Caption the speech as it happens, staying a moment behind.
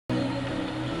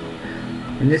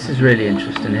And this is really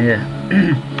interesting here.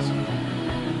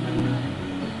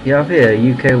 You have here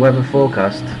UK weather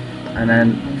forecast, and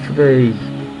then for the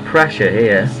pressure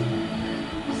here,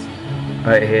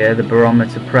 right here, the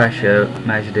barometer pressure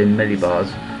measured in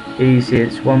millibars, here you see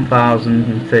it's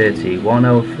 1030,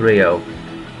 1030.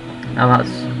 Now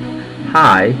that's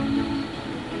high,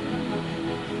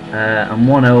 and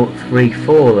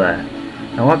 1034 there.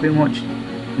 Now I've been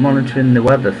monitoring the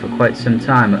weather for quite some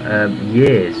time,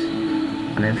 years,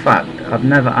 and in fact I've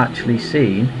never actually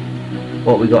seen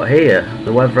what we got here.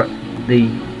 The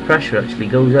pressure actually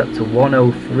goes up to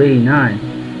 1039.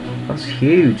 That's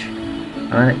huge,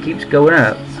 and then it keeps going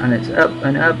up, and it's up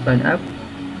and up and up.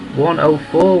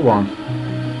 1041.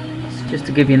 Just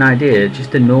to give you an idea,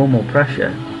 just a normal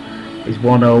pressure is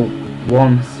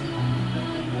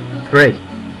 1013,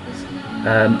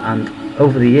 and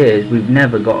over the years we've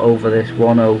never got over this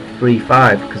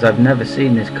 1035, because I've never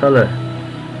seen this colour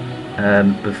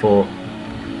before,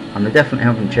 and they definitely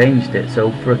haven't changed it. So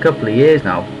for a couple of years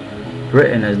now,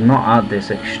 Britain has not had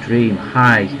this extreme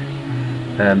high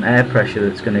air pressure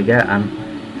that's going to get, and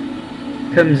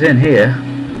comes in here,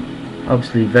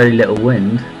 obviously very little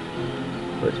wind,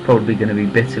 but it's probably going to be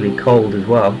bitterly cold as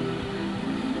well.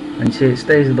 And you see it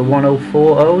stays at the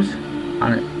 1040s,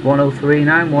 and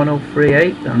 1039,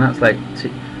 1038, and that's like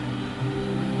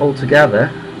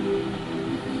altogether,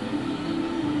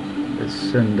 it's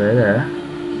Sunday there.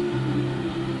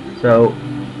 So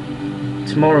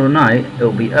tomorrow night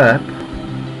it'll be up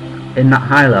in that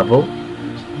high level,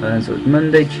 and so it's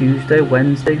Monday, Tuesday,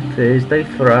 Wednesday, Thursday,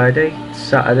 Friday,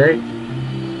 Saturday,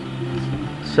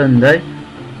 Sunday.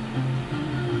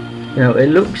 You know, it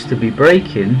looks to be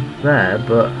breaking there,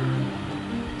 but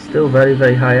still very,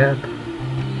 very high up.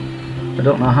 I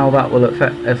don't know how that will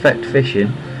affect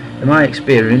fishing. In my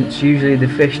experience, usually the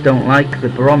fish don't like the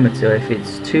barometer if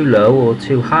it's too low or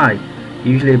too high.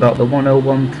 Usually about the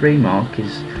 1013 mark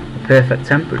is the perfect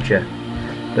temperature.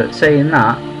 But saying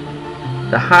that,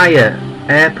 the higher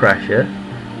air pressure,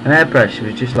 and air pressure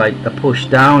is just like a push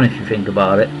down if you think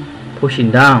about it,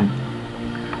 pushing down.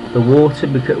 The water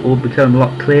will become a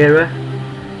lot clearer,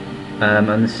 and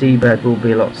the seabed will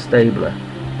be a lot stabler.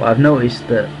 But I've noticed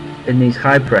that in these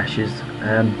high pressures,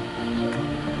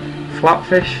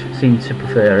 flatfish seem to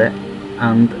prefer it,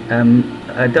 and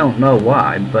I don't know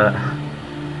why, but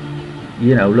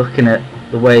you know, looking at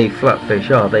the way flatfish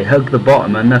are, they hug the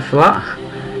bottom and they're flat.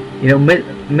 You know,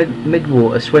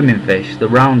 mid-water swimming fish, the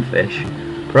round fish,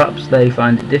 perhaps they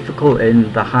find it difficult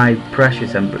in the high pressure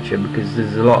temperature because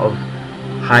there's a lot of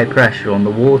high pressure on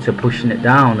the water pushing it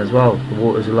down as well. The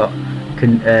water's a lot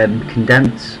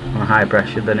condensed on high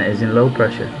pressure than it is in low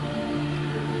pressure.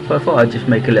 So I thought I'd just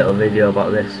make a little video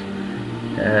about this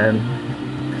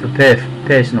for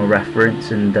personal reference,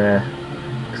 and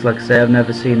because like I say, I've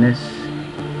never seen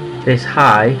this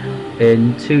high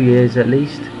in 2 years at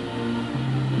least,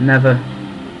 never.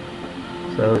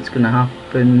 So it's going to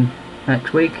happen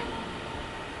next week.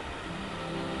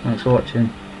 Thanks for watching.